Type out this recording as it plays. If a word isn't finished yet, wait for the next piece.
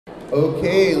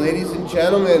Okay, ladies and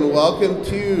gentlemen, welcome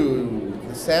to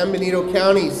the San Benito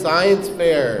County Science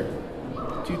Fair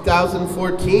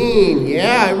 2014.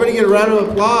 Yeah, everybody get a round of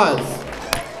applause.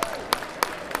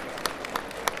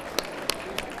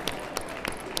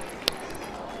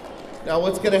 Now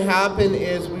what's going to happen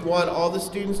is we want all the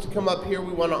students to come up here.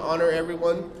 We want to honor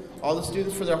everyone, all the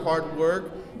students for their hard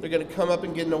work. They're going to come up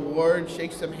and get an award,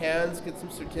 shake some hands, get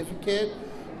some certificate.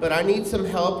 But I need some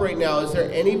help right now. Is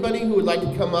there anybody who would like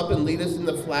to come up and lead us in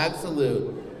the flag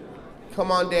salute?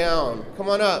 Come on down. Come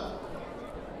on up.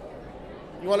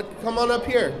 You want to come on up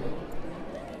here?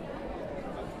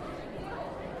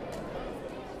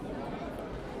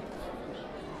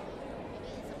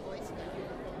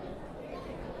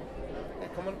 Yeah,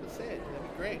 come on up and say it. That'd be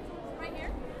great. Right here?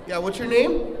 Yeah, what's your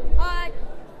name?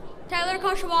 Tyler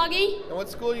Koshawagi. And what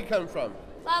school are you coming from?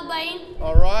 Loud Lane.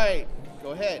 All right.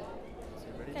 Go ahead.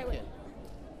 Okay, wait.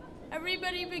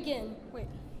 Everybody begin. Wait.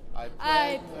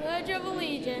 I pledge of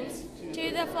allegiance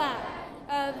to the flag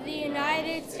of the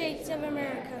United States of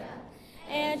America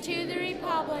and to the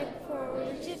republic for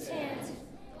which it stands,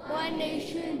 one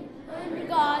nation, under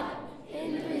God,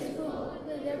 indivisible,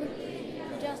 with liberty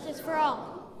and justice for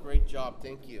all. Great job.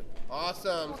 Thank you.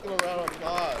 Awesome. Let's give a round of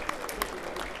applause.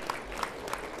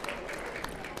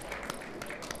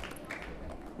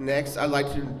 Next, I'd like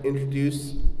to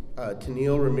introduce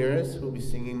Tennille Ramirez, who will be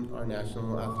singing our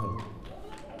national anthem.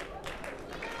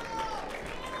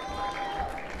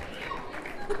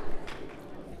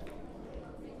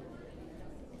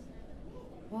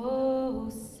 Oh,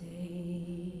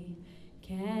 say,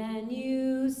 can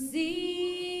you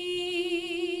see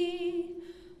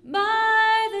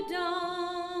by the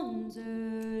dawn's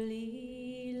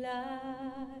early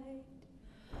light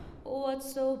what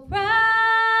so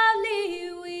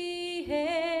proudly we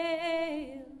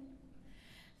hail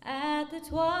at the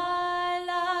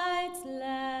twilight's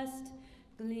last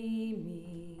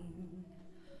gleaming,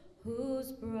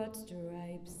 whose broad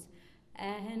stripes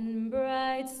and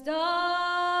bright stars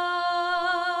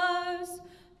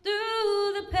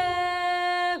through the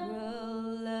perilous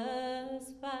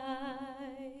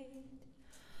fight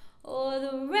o'er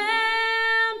the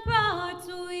ramparts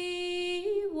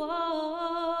we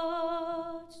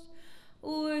watched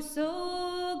were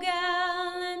so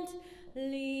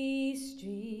gallantly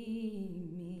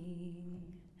streaming,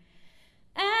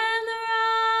 and the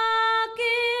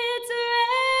rockets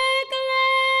red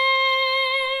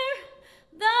glare,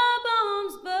 the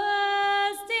bombs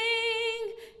bursting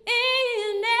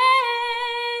in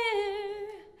air,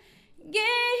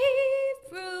 gave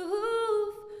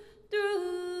proof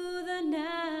through the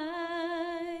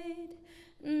night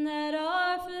that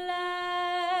our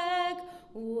flag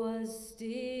was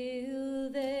still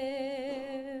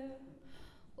there.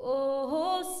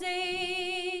 Oh,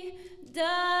 say,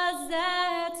 does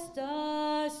that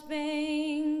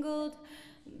star-spangled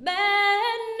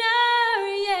banner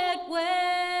yet wave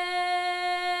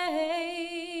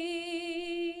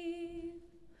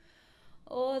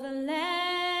o'er the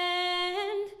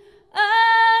land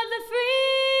of the free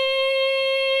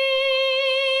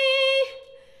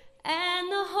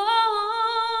and the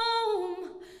home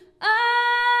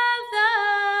of the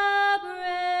brave?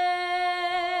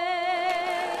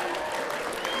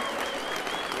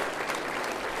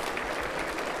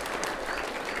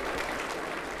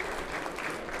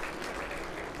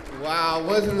 Wow,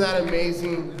 wasn't that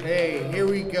amazing? Hey, here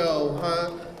we go,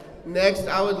 huh? Next,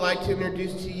 I would like to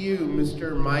introduce to you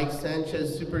Mr. Mike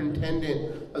Sanchez,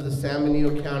 Superintendent of the San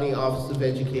Benito County Office of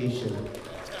Education.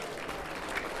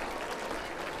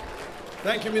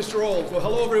 Thank you, Mr. Old. Well,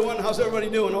 hello, everyone. How's everybody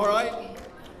doing? All right?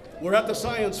 We're at the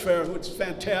Science Fair, which is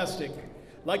fantastic.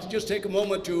 I'd like to just take a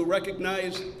moment to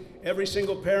recognize every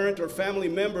single parent or family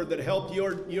member that helped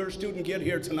your student get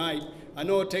here tonight. I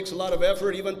know it takes a lot of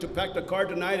effort even to pack the car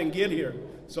tonight and get here,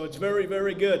 so it's very,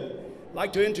 very good. I'd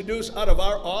like to introduce out of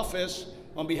our office,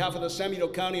 on behalf of the San Benito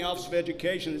County Office of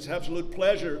Education, it's an absolute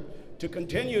pleasure to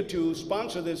continue to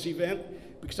sponsor this event,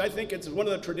 because I think it's one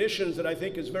of the traditions that I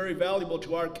think is very valuable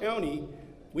to our county.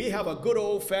 We have a good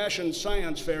old-fashioned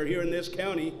science fair here in this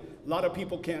county. A lot of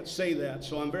people can't say that,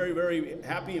 so I'm very, very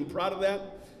happy and proud of that.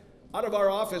 Out of our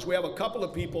office, we have a couple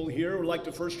of people here. We'd like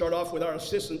to first start off with our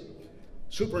Assistant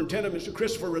Superintendent, Mr.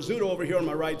 Christopher Rizzuto, over here on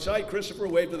my right side. Christopher,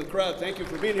 wave to the crowd. Thank you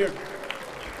for being here.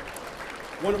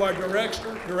 One of our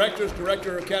directors,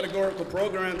 Director of Categorical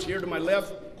Programs, here to my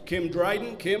left, Kim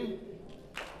Dryden. Kim?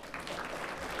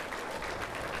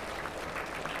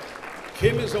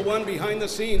 Kim is the one behind the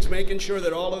scenes making sure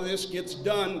that all of this gets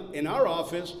done in our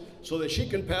office so that she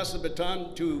can pass the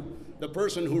baton to the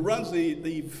person who runs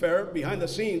the fair behind the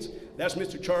scenes. That's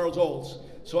Mr. Charles Olds.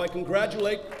 So I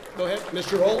congratulate, go ahead,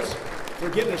 Mr. Olds, for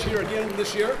getting us here again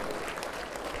this year.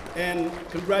 And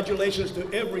congratulations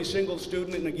to every single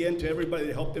student, and again to everybody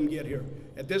that helped them get here.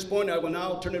 At this point, I will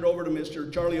now turn it over to Mr.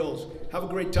 Charlie Olds. Have a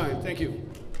great time. Thank you.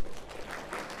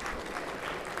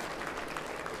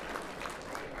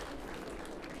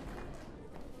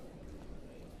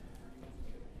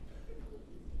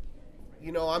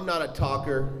 You know, I'm not a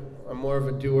talker, I'm more of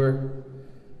a doer,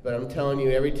 but I'm telling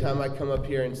you, every time I come up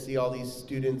here and see all these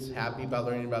students happy about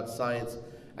learning about science,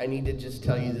 I need to just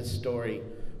tell you this story.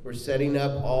 We're setting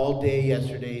up all day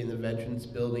yesterday in the Veterans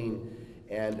Building,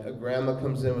 and a grandma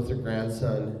comes in with her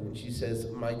grandson, and she says,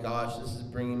 my gosh, this is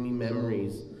bringing me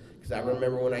memories, because I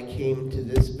remember when I came to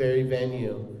this very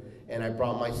venue, and I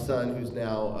brought my son, who's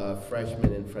now a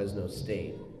freshman in Fresno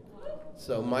State.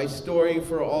 So my story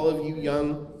for all of you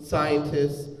young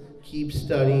scientists, keep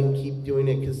studying, keep doing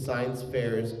it, because science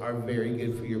fairs are very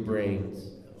good for your brains.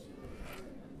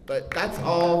 But that's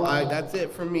all, that's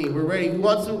it from me. We're ready. Who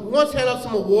wants to hand out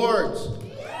some awards?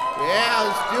 Yeah,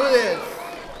 let's do this.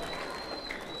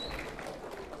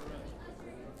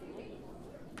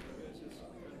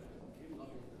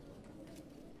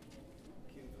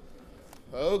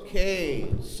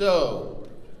 Okay, so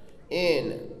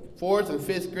in 4th and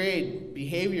 5th grade,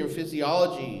 behavior and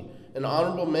physiology, an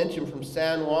honorable mention from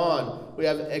San Juan. We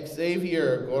have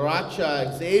Xavier,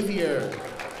 Goracha, Xavier.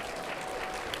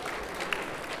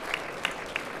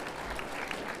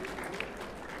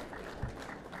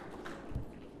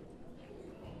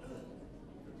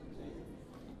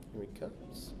 Here he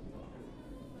comes.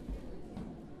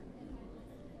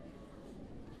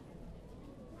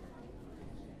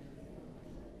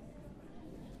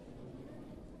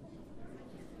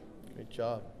 Great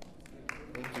job.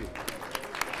 Thank you.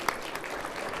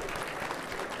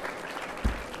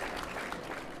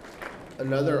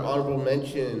 Another honorable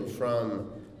mention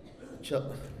from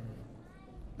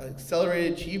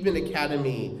Accelerated Achievement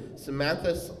Academy,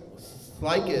 Samantha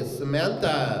Slikis.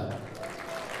 Samantha.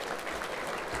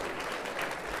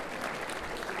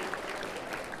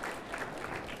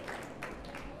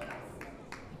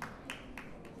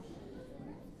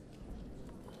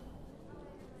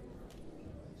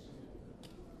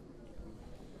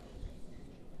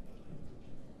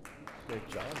 Great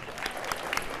job.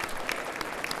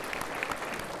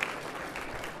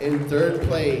 In 3rd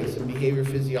place in behavior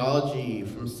physiology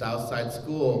from Southside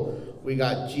School, we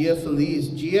got Gia Feliz.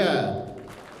 Gia.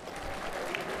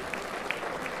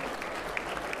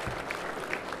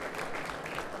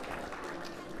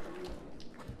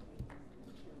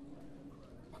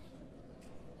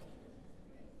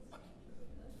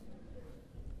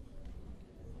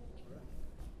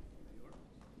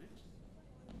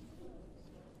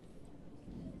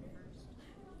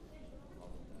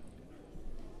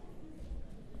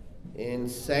 In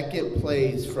 2nd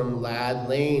place from Lad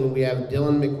Lane, we have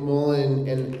Dylan McMullen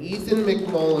and Ethan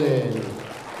McMullen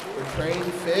for trained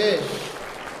fish.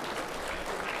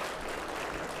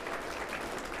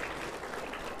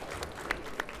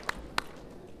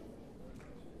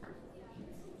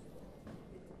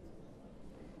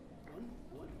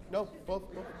 No, both.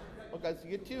 Oh, guys,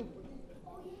 you get 2.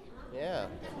 Yeah.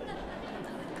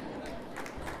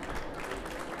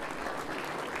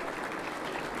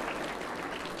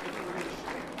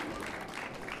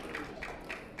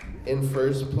 In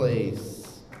 1st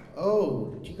place.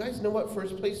 Oh, do you guys know what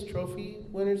 1st place trophy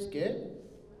winners get?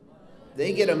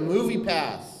 They get a movie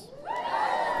pass.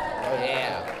 Oh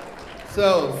yeah.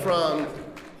 So from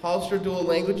Holster Dual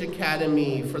Language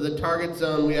Academy, for the target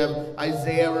zone, we have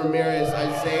Isaiah Ramirez.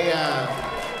 Isaiah.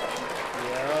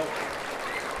 Yep.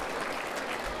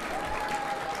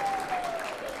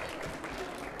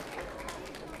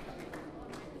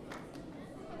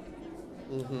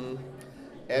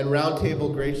 And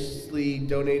Roundtable graciously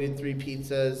donated 3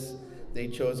 pizzas. They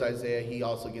chose Isaiah. He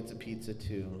also gets a pizza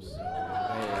too. So,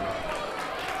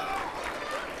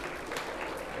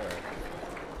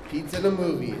 pizza and a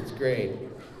movie. It's great.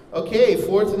 Okay,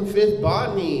 4th and 5th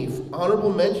botany.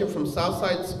 Honorable mention from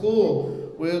Southside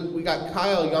School. We got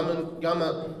Kyle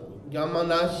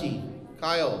Yamanashi.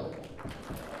 Kyle.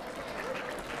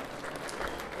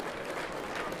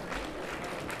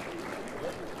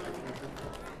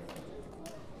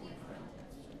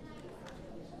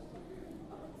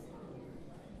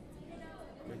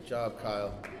 Good job,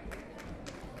 Kyle.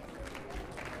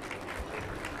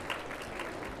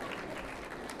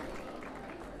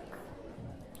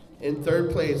 In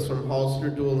 3rd place from Holster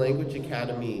Dual Language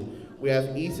Academy, we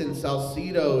have Ethan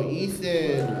Salcido.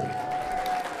 Ethan.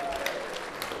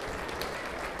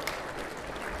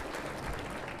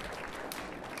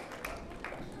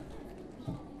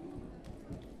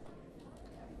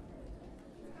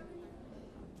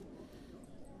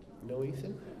 No,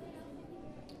 Ethan?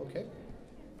 Okay.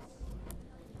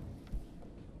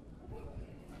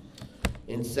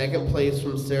 In second place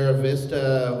from Sarah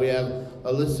Vista, we have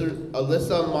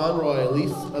Alyssa Monroy.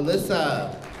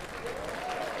 Alyssa.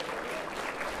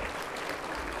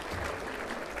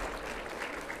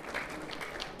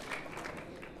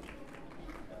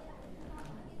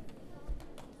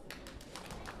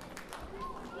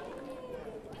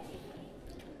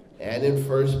 And in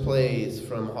first place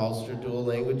from Holster Dual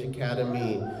Language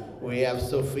Academy, we have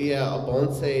Sophia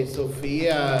Abonce.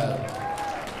 Sophia.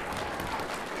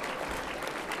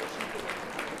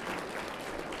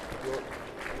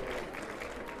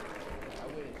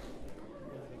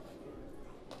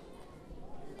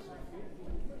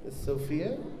 Is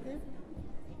Sophia here?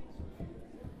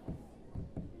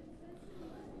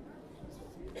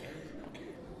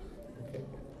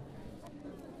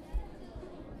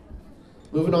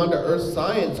 Moving on to Earth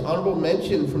Science, honorable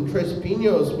mention from Tres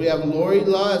Pinos, we have Lori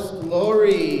Lusk.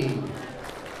 Lori.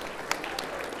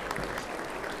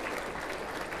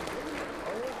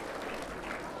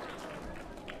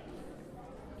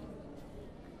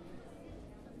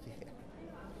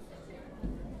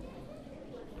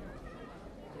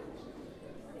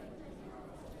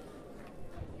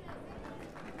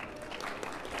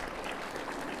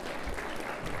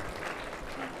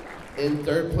 In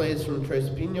third place from Tres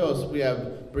Pinos, we have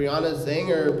Brianna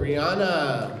Zanger.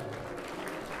 Brianna.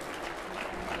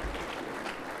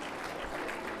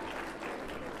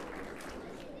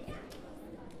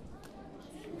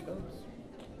 She comes.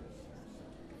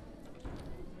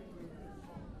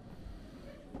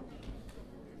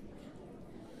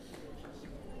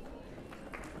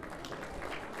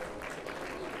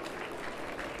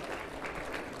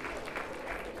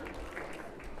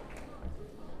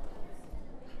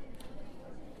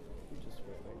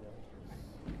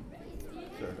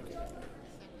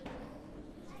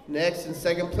 Next, in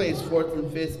second place, fourth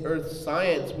and fifth Earth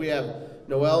Science, we have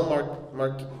Noelle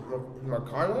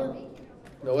Marcarla?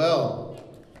 Noelle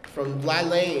from Lad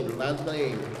Lane.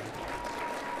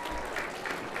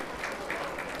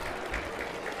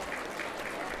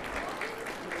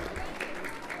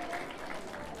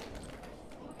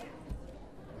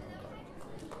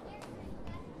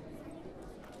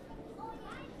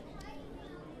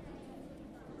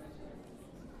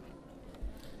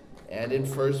 And in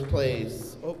first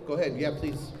place, oh, go ahead. Yeah,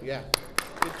 please. Yeah.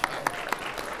 Good job.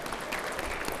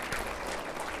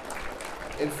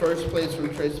 In first place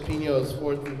from Tres Pinos,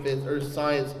 fourth and fifth Earth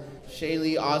Science,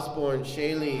 Shaylee Osborne.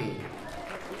 Shaylee. Here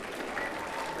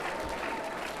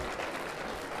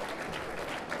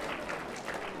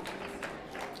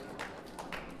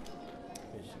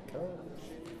she comes.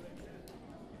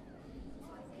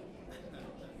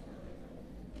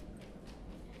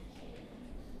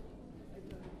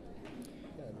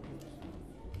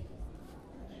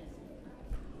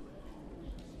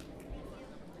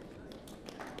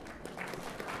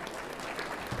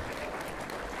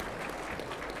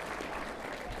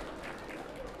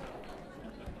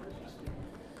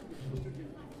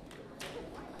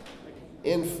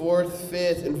 In fourth,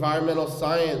 fifth, environmental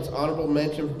science, honorable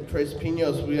mention from Tres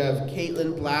Pinos, we have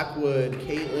Caitlin Blackwood.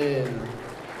 Caitlin.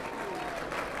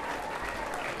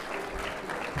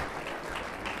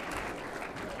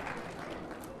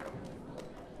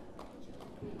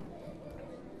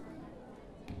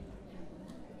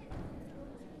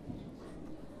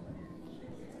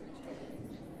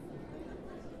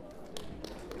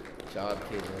 Good job,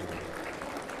 Caitlin.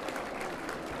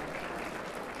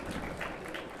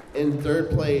 In third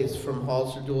place from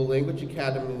Holster Dual Language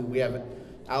Academy, we have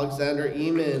Alexander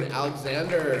Eamon.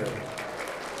 Alexander.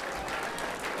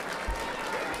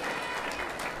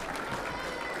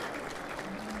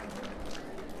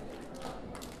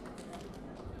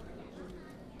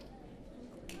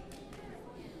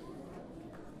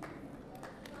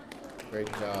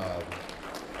 Great job.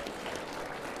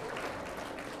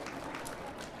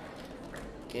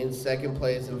 In second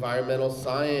place, environmental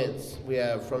science, we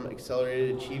have from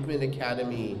Accelerated Achievement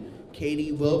Academy,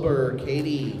 Katie Wilbur.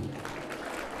 Katie.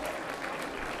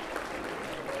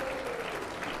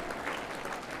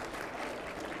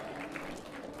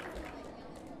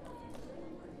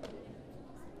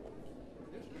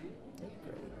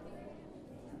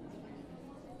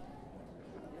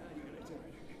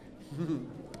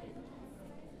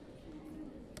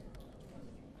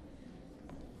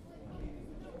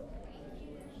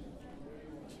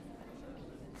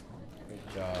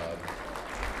 Good job.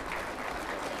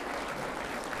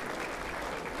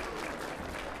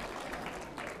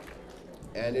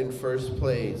 And in first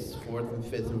place, fourth and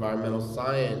fifth environmental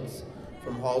science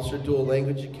from Holster Dual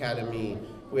Language Academy,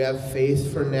 we have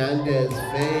Faith Fernandez.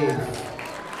 Faith.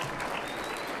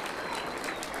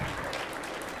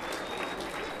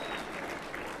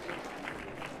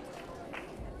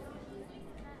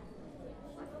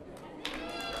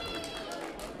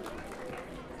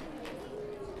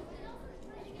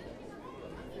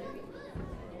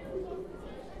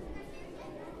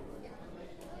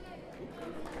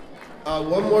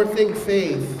 One more thing,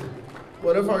 Faith.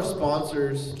 One of our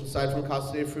sponsors, aside from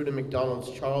Casa de Fruit and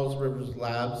McDonald's, Charles Rivers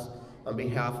Labs, on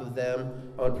behalf of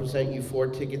them, I want to present you 4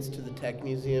 tickets to the Tech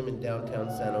Museum in downtown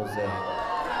San Jose.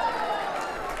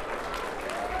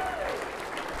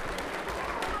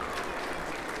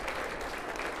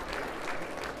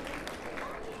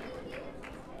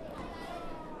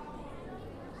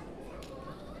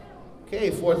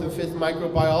 Okay, 4th and 5th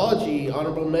microbiology,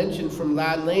 honorable mention from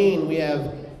Lad Lane. We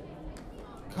have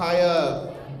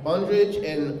Kaya Bundridge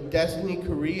and Destiny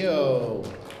Carrillo.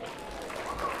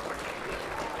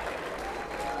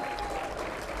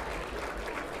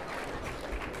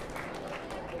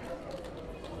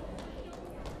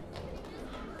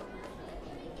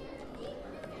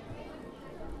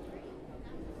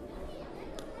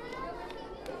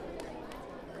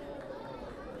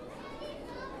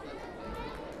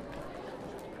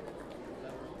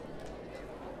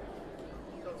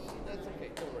 That's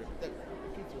okay, don't worry.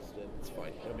 It's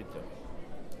fine, no big deal.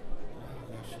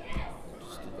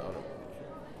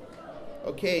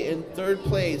 Okay, in 3rd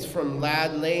place from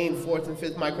Lad Lane, 4th and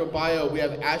 5th microbio, we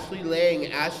have Ashley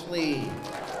Lang. Ashley.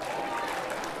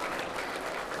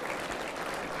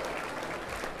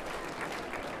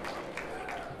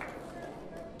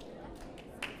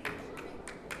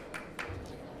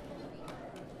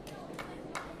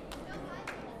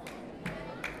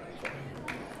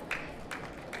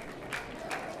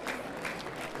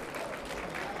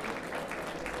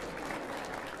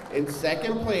 In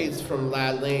 2nd place from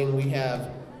Lad Lane, we have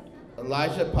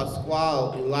Elijah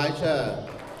Pasquale. Elijah.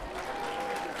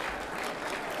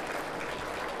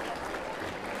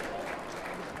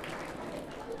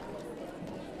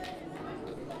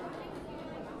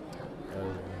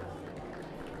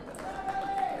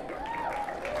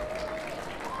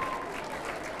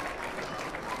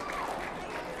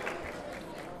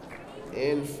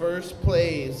 In 1st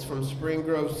place from Spring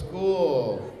Grove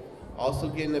School, also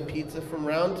getting a pizza from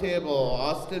Round Table,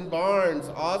 Austin Barnes.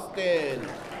 Austin.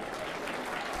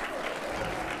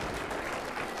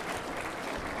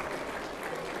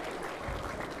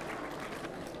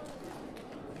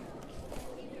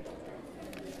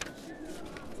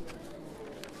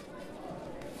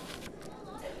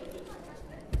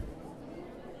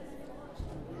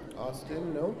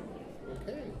 Austin, no?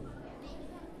 Okay.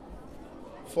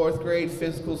 4th grade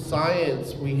physical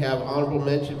science, we have honorable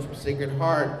mention from Sacred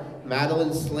Heart,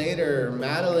 Madeline Slater.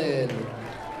 Madeline.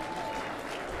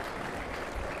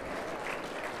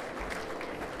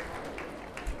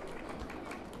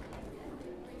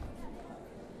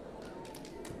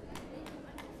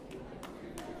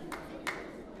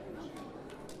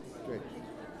 Great.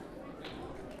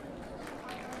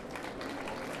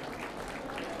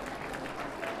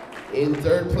 In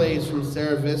 3rd place from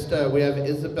Sarah Vista, we have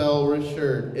Isabel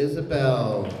Richard.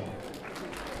 Isabel.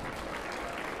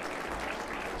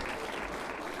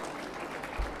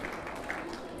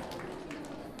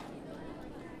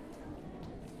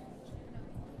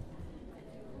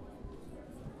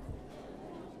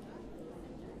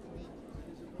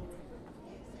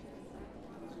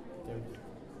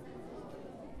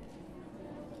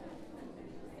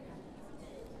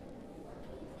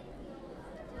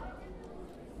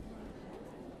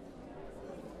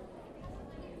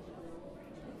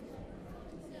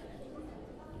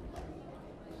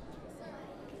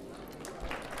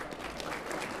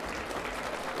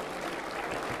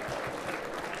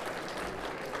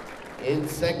 In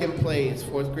 2nd place,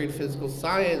 4th grade physical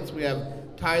science, we have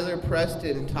Tyler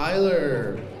Preston.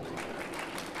 Tyler.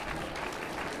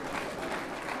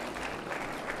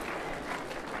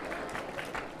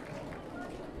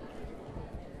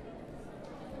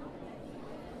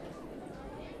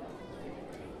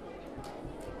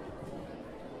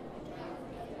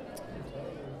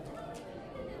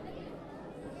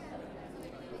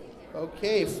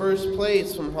 Okay, 1st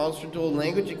place from Hollister Dual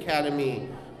Language Academy.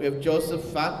 We have Joseph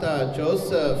Fata.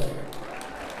 Joseph.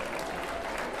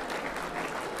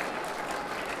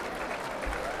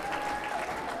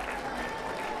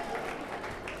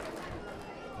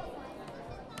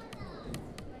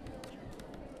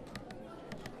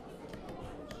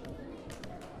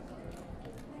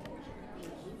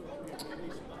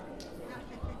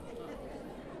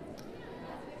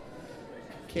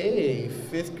 Okay,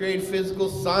 5th grade physical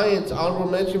science,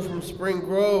 honorable mention from Spring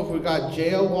Grove. We got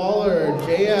Jaya Waller.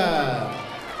 Jaya.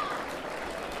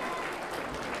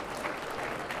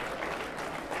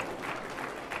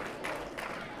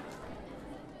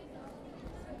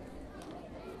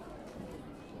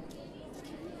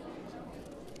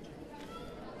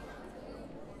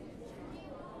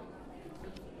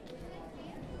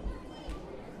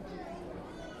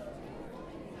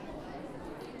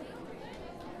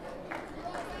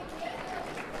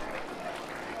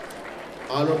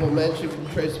 Honorable mention from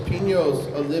Tres Pinos,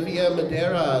 Olivia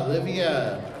Madera.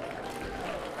 Olivia.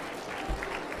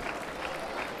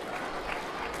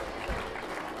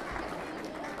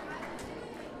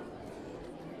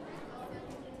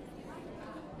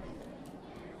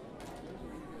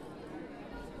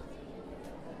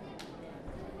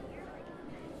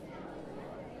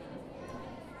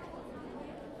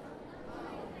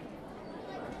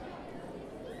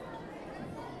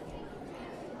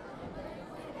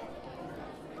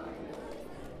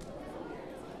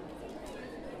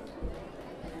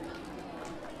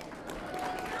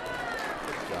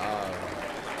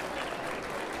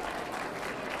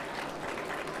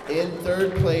 In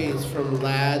third place from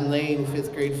Lad Lane,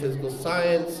 5th grade physical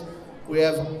science, we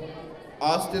have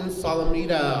Austin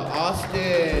Salamita.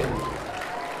 Austin.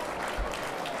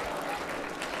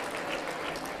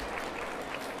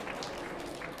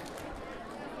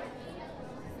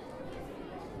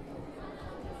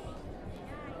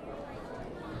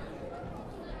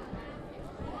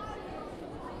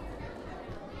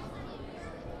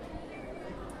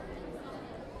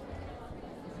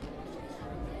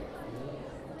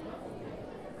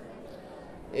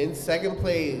 In second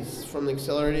place from the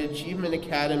Accelerated Achievement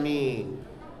Academy,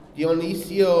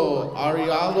 Dionisio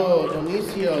Arialo.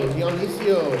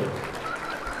 Dionisio.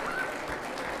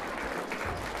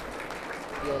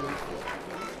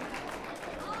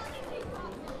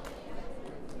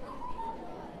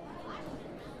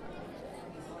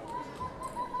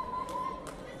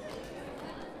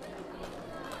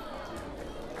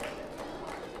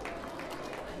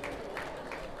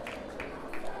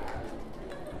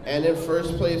 And in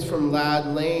first place from Lad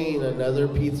Lane, another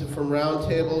pizza from Round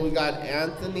Table, we got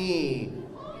Anthony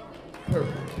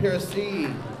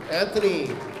Pirassi. Anthony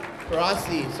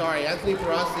Pirassi.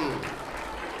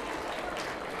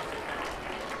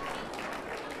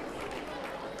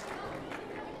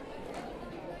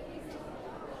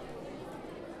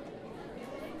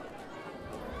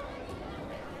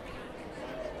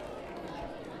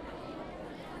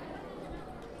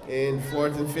 In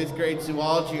 4th and 5th grade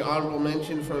zoology, honorable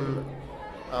mention from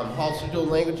Holster Dual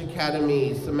Language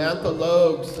Academy, Samantha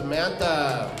Logue.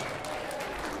 Samantha.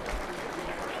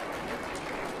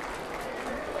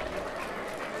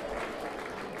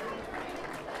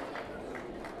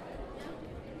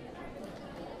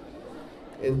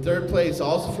 In third place,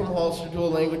 also from Holster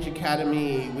Dual Language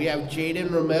Academy, we have Jaden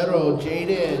Romero.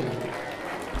 Jaden.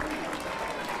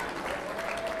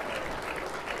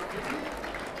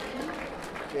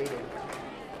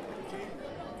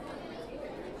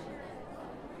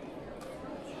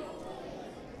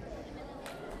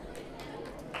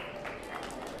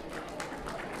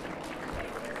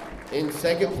 In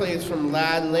second place from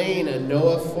Lad Lane,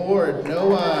 Noah Ford.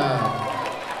 Noah.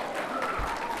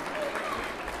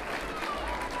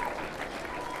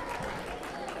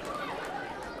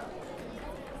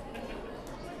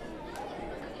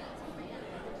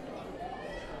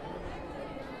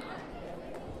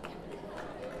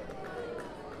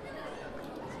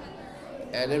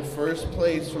 And in first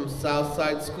place from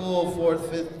Southside School, 4th,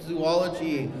 5th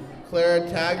zoology, Clara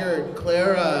Taggart.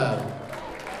 Clara.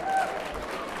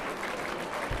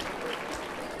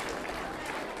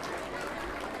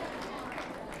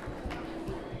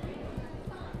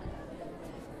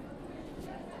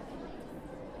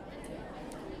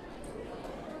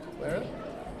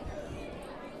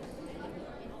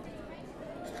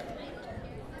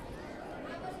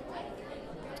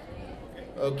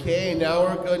 Okay, now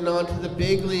we're going on to the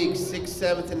big leagues, 6th,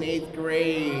 7th, and 8th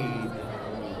grade.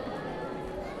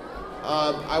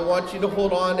 I want you to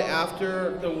hold on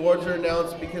after the awards are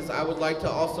announced because I would like to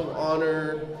also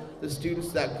honor the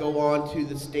students that go on to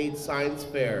the state science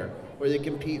fair where they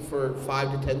compete for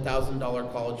 $5,000 to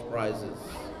 $10,000 college prizes.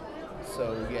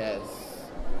 So yes.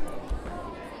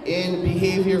 In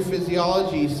behavior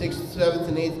physiology, 6th, 7th,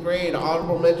 and 8th grade,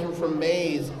 honorable mention from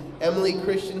Mays, Emily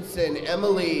Christensen.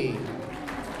 Emily.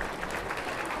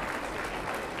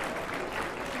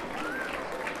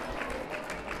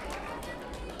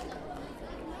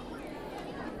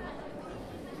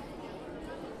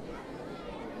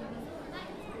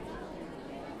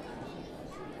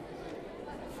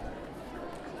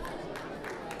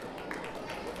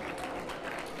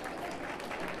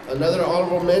 Another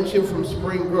honorable mention from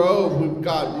Spring Grove, we've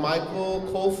got Michael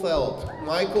Colfelt.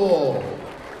 Michael.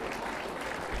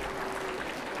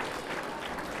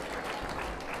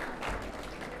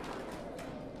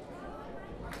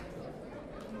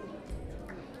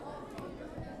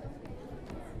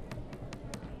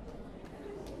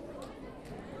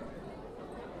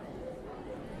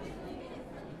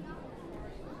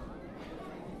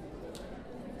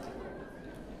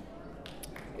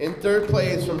 In third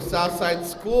place from Southside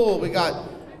School, we got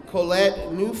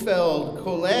Colette Neufeld.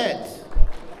 Colette.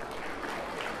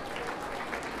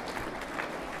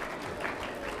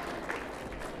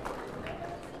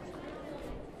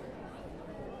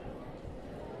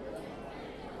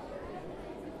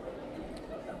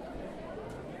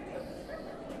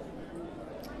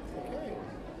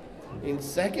 In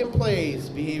second place,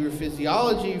 Behavior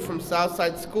Physiology from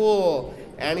Southside School,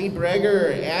 Annie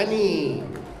Breger. Annie.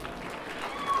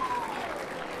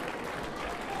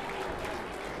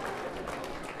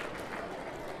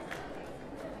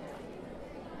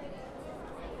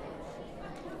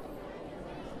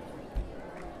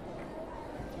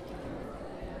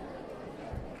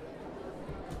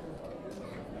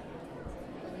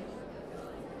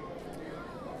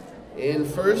 In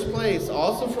first place,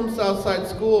 also from Southside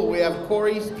School, we have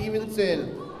Corey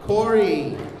Stevenson.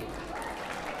 Corey.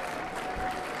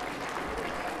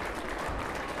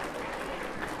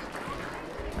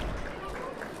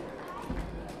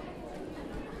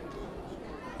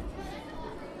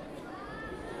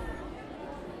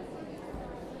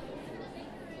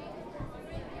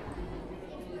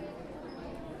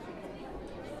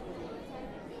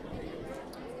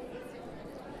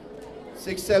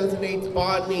 Sixth, seventh, and eighth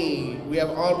botany. We have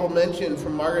honorable mention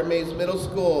from Margaret Mays Middle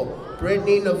School,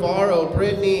 Brittany Navarro.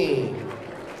 Brittany.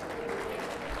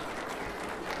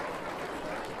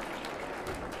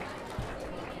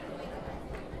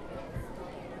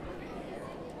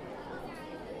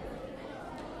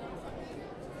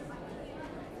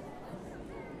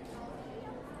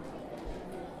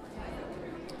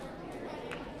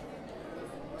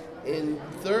 In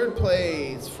third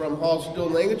place from Hall Dual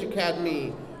Language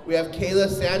Academy, we have Kayla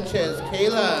Sanchez.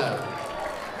 Kayla.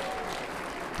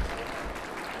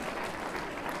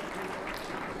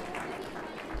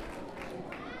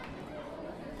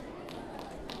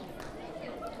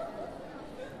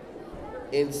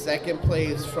 In second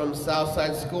place from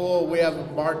Southside School, we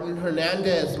have Martin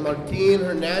Hernandez. Martin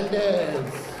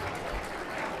Hernandez.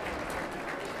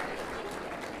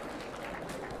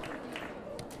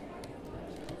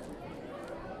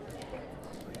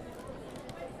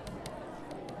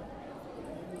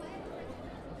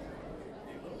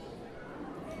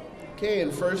 Okay,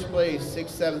 in first place, 6th,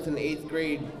 7th, and 8th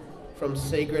grade from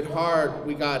Sacred Heart,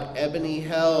 we got Ebony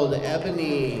Held.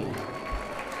 Ebony.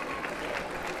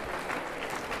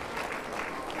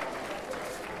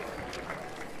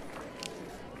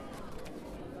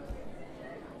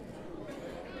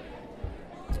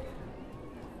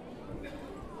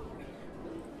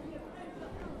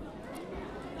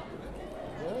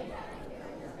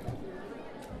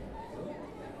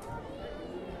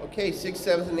 Okay, 6th,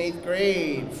 7th, and 8th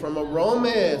grade. From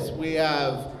Aromas, we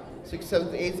have 6th,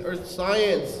 7th, 8th Earth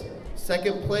Science.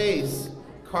 Second place,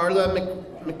 Carla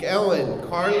McEllen.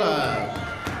 Carla.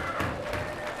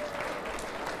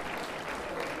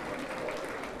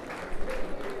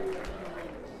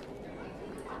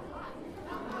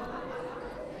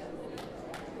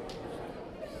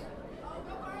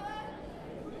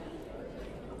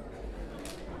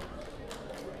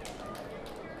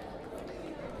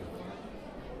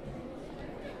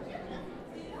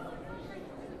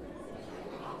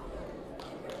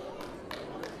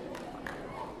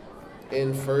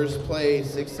 In first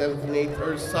place, 6th, 7th, and 8th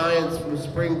Earth Science from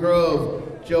Spring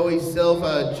Grove, Joey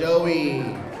Silva.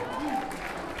 Joey.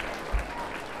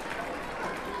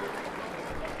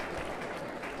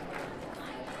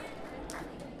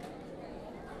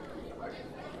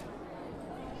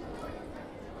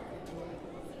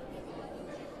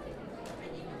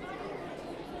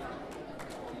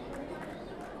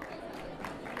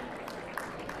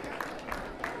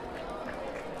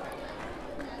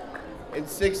 In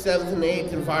 6th, 7th, and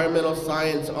 8th Environmental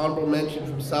Science, honorable mention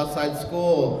from Southside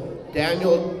School,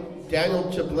 Daniel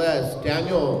Chables.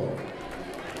 Daniel.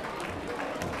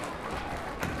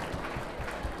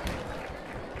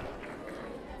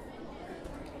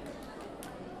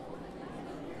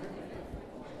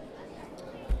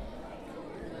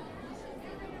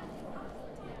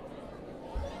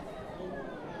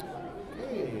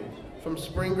 Okay. From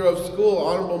Spring Grove School,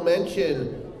 honorable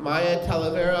mention, Maya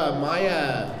Talavera.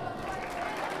 Maya.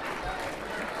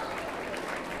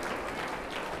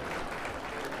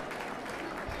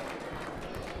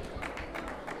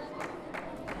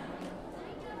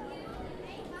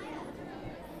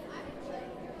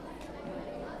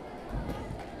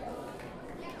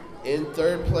 In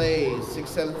third place,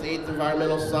 6th, 7th, 8th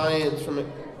Environmental Science from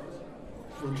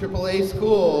AAA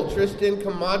School, Tristan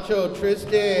Camacho.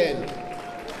 Tristan.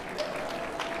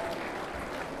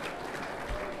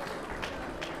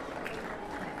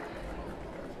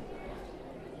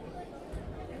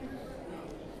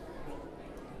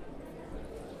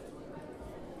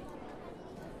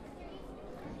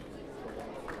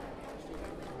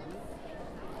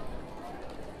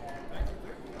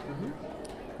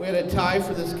 We had a tie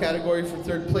for this category for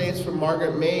third place from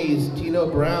Margaret Mays, Tino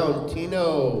Brown.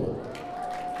 Tino.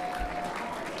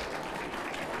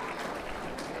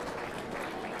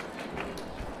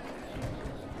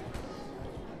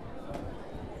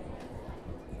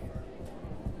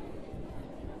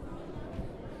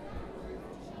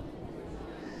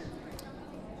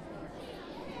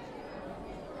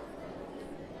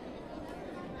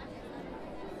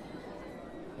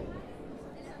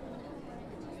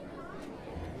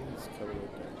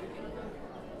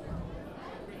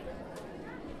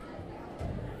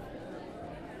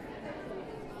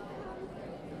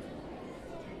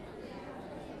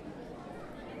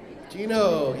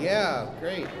 Gino, yeah,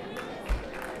 great.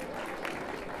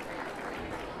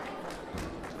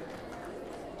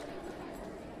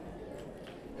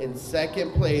 In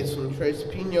second place from Tres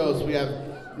Pinos, we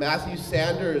have Matthew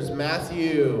Sanders.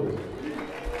 Matthew.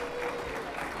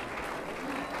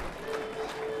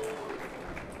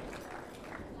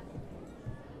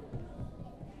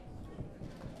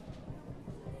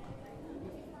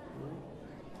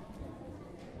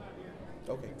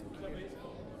 Okay. Thank you.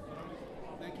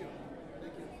 Thank you.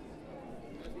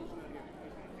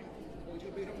 Would you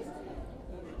be here?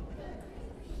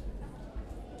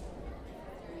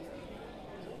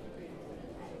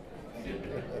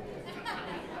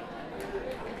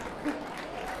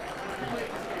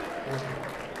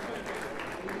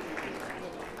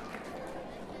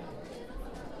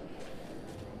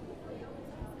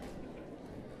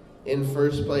 In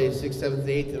first place, 6th, 7th,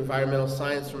 8th, Environmental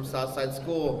Science from Southside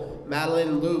School,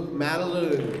 Madeline Luke.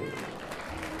 Madeline.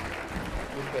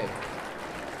 Okay.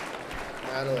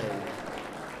 Madeline.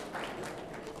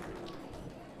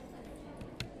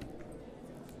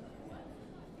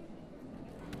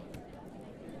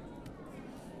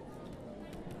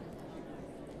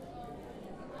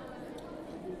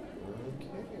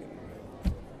 Okay.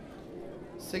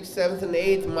 6th, 7th, and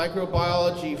 8th,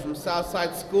 Microbiology from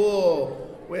Southside School.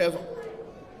 We have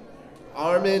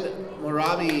Armin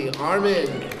Morabi.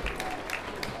 Armin.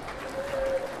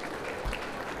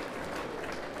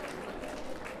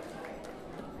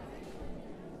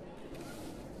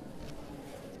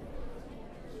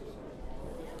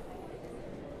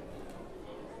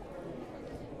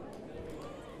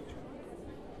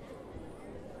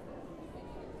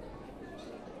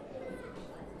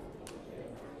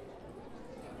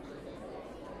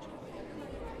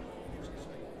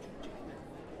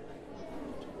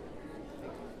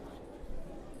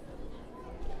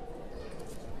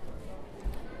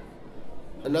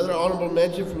 Another honorable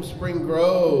mention from Spring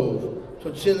Grove,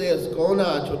 Chochile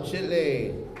Ascona,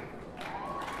 Chochile.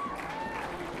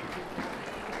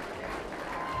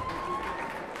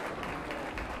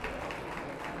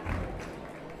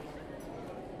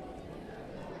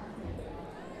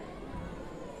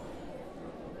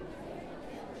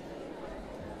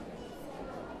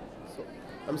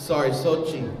 I'm sorry,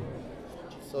 Sochi.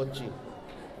 Sochi.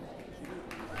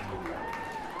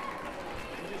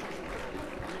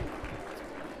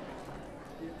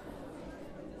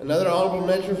 Another honorable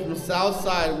mention from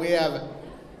Southside, we have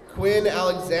Quinn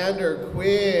Alexander.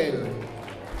 Quinn.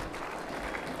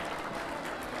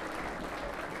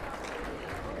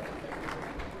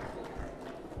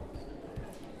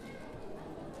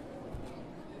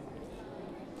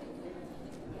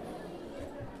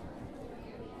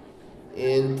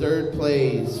 In third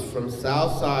place from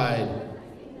Southside,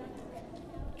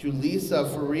 Julissa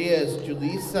Farias.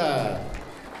 Julissa.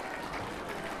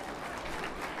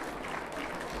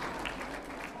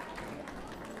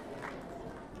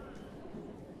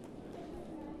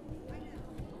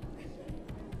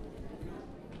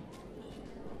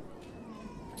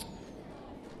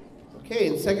 Okay,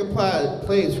 in second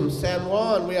place from San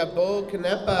Juan, we have Bo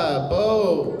Canepa.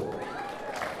 Bo.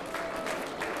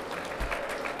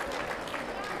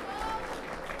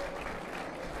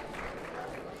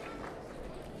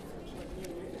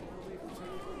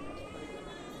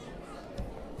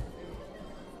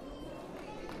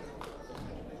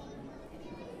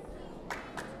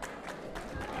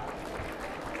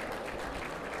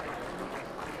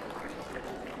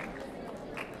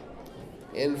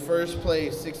 In first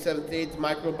place, 6th, 7th, 8th,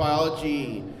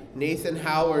 Microbiology, Nathan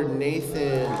Howard.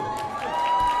 Nathan.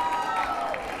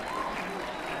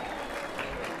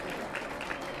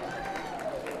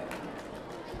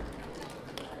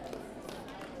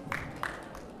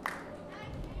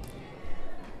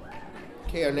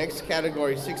 Okay, our next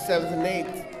category, 6th, 7th, and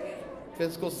 8th,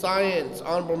 Physical Science,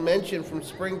 honorable mention from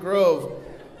Spring Grove,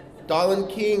 Dolan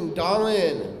King.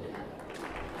 Dolan.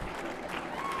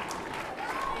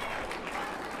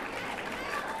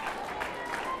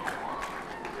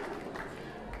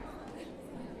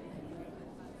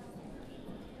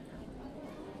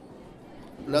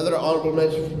 Another honorable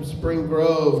mention from Spring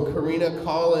Grove, Karina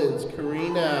Collins.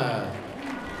 Karina.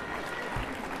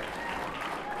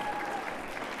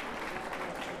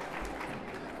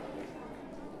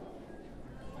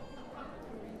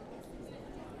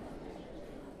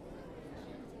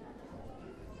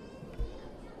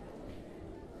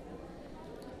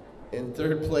 In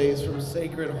third place from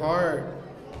Sacred Heart,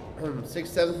 6th,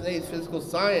 7th, and 8th Physical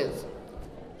Science,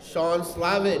 Sean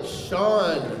Slavich.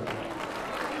 Sean.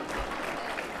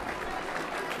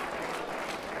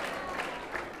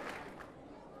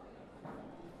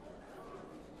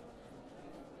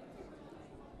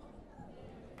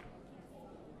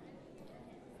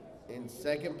 In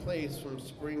second place from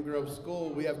Spring Grove School,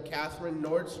 we have Catherine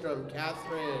Nordstrom.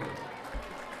 Catherine.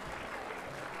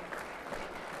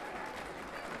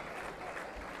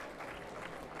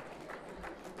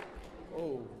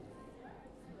 Oh.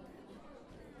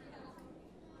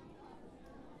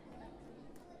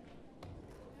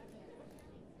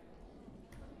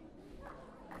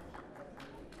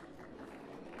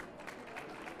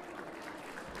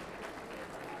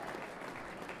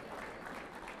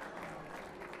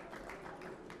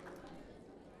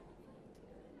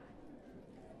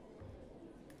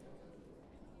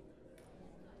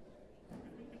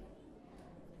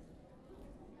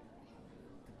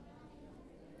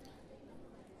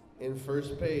 In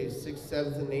first place, 6th,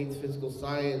 7th, and 8th Physical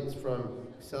Science from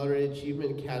Accelerated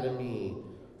Achievement Academy,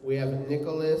 we have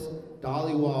Nicholas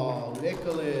Dollywall.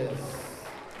 Nicholas.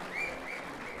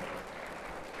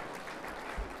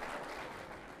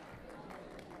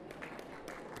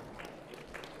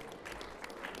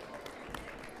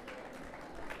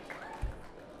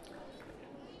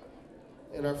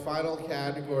 In our final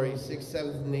category, 6th,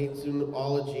 7th, and 8th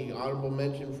Zoology, honorable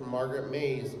mention from Margaret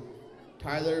Mays,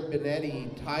 Tyler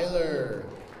Benetti. Tyler.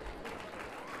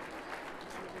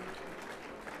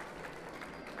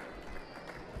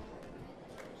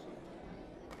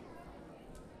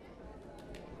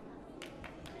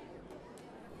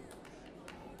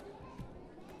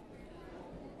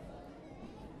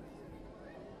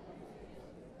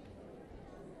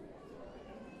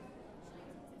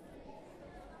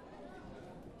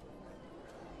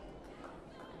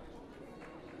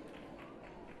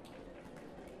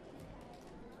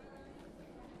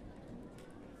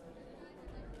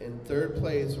 In third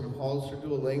place from Hollister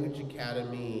Dual Language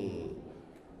Academy,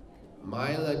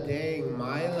 Myla Dang.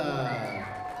 Myla.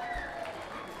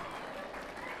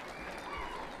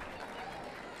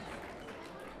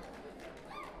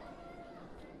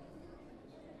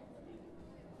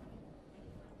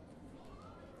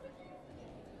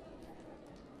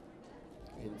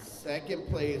 In second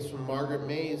place from Margaret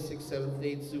Mays, 6th, 7th,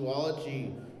 8th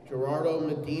Zoology, Gerardo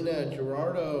Medina.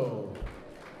 Gerardo.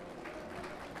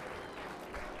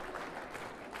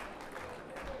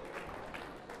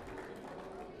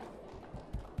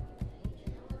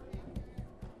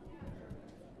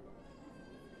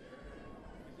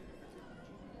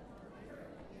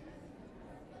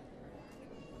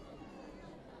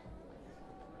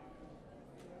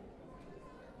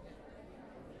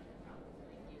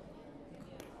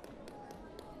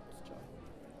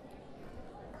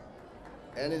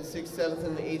 And in 6th, 7th,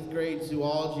 and 8th grade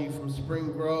zoology from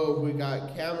Spring Grove, we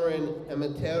got Cameron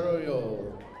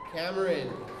Emeterio. Cameron.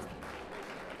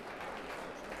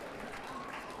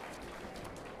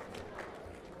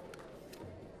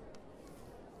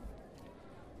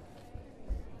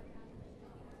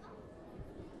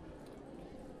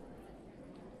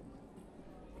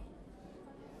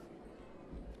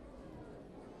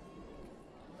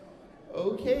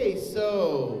 Okay,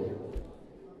 so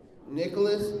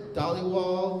Nicholas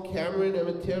Dollywall, Cameron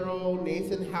Emetero,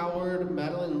 Nathan Howard,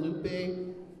 Madeline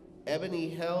Lupe, Ebony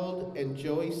Held, and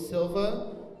Joey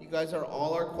Silva. You guys are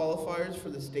all our qualifiers for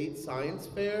the State Science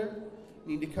Fair.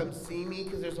 You need to come see me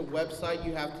because there's a website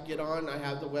you have to get on. I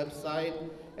have the website.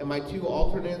 And my two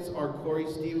alternates are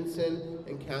Corey Stevenson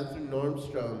and Catherine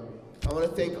Normstrom. I want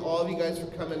to thank all of you guys for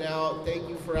coming out. Thank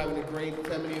you for having a great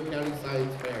San Benito County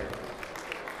Science Fair.